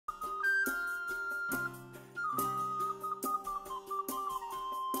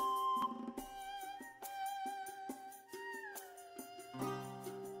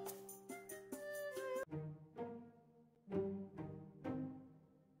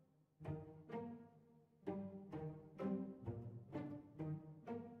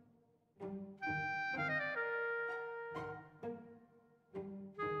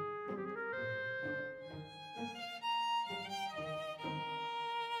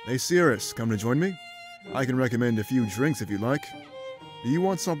Hey Cirrus, come to join me? I can recommend a few drinks if you like. Do you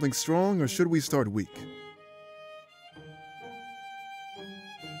want something strong or should we start weak?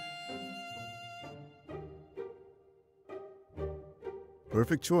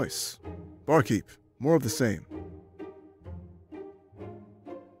 Perfect choice. Barkeep, more of the same.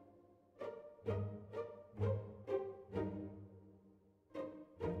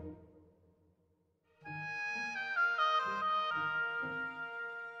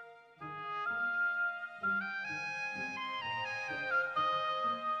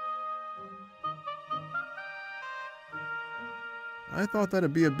 I thought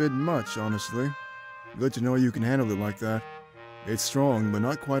that'd be a bit much, honestly. Good to know you can handle it like that. It's strong, but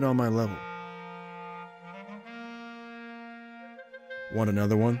not quite on my level. Want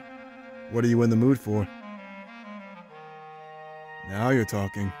another one? What are you in the mood for? Now you're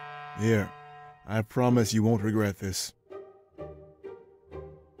talking. Here, I promise you won't regret this.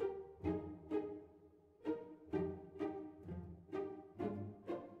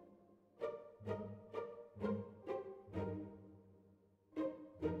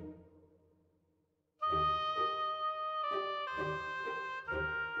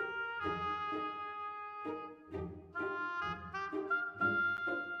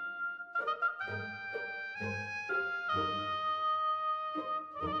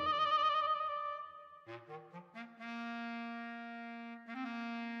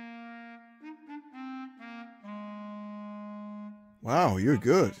 Wow, you're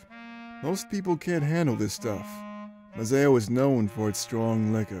good. Most people can't handle this stuff. Mazeo is known for its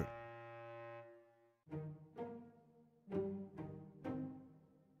strong liquor.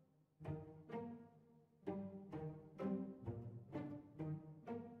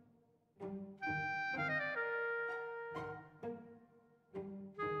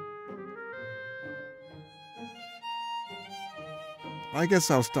 I guess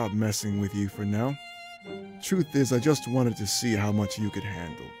I'll stop messing with you for now. Truth is, I just wanted to see how much you could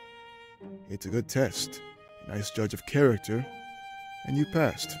handle. It's a good test, a nice judge of character, and you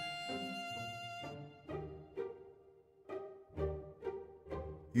passed.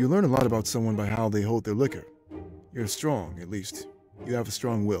 You learn a lot about someone by how they hold their liquor. You're strong, at least. You have a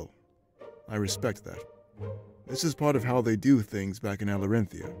strong will. I respect that. This is part of how they do things back in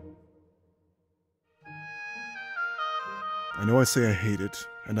Alarenthia. I know I say I hate it,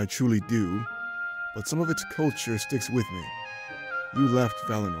 and I truly do, but some of its culture sticks with me. You left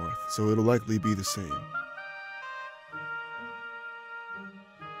Valinor, so it'll likely be the same.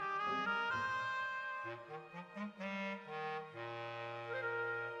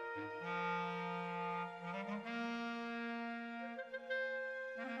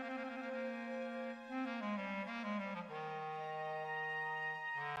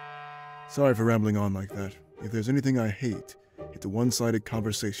 Sorry for rambling on like that. If there's anything I hate, it's a one-sided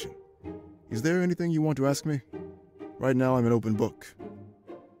conversation. Is there anything you want to ask me? Right now I'm an open book.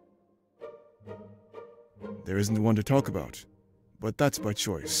 There isn't one to talk about, but that's by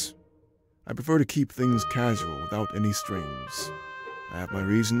choice. I prefer to keep things casual without any strings. I have my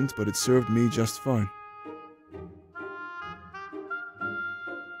reasons, but it served me just fine.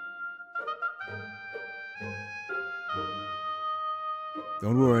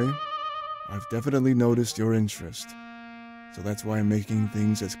 Don't worry, I've definitely noticed your interest, so that's why I'm making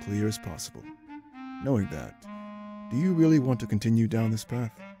things as clear as possible. Knowing that, do you really want to continue down this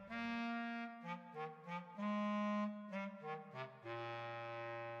path?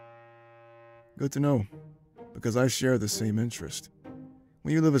 Good to know, because I share the same interest.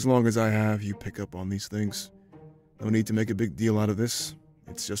 When you live as long as I have, you pick up on these things. No need to make a big deal out of this.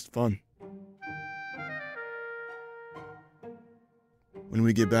 It's just fun. When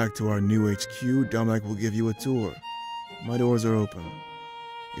we get back to our new HQ, Dominic will give you a tour. My doors are open.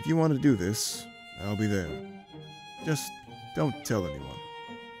 If you want to do this, I'll be there. Just don't tell anyone.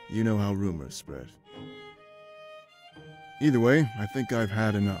 You know how rumors spread. Either way, I think I've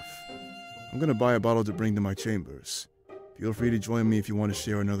had enough. I'm gonna buy a bottle to bring to my chambers. Feel free to join me if you want to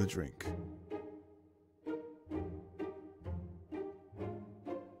share another drink.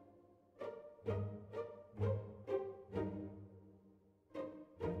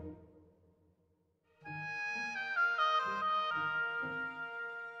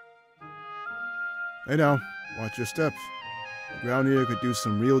 Hey now, watch your step. The ground here could do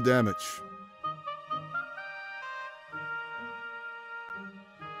some real damage.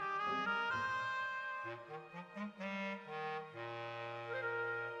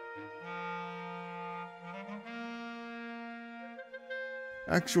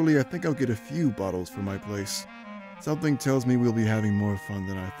 Actually, I think I'll get a few bottles for my place. Something tells me we'll be having more fun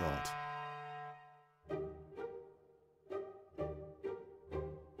than I thought.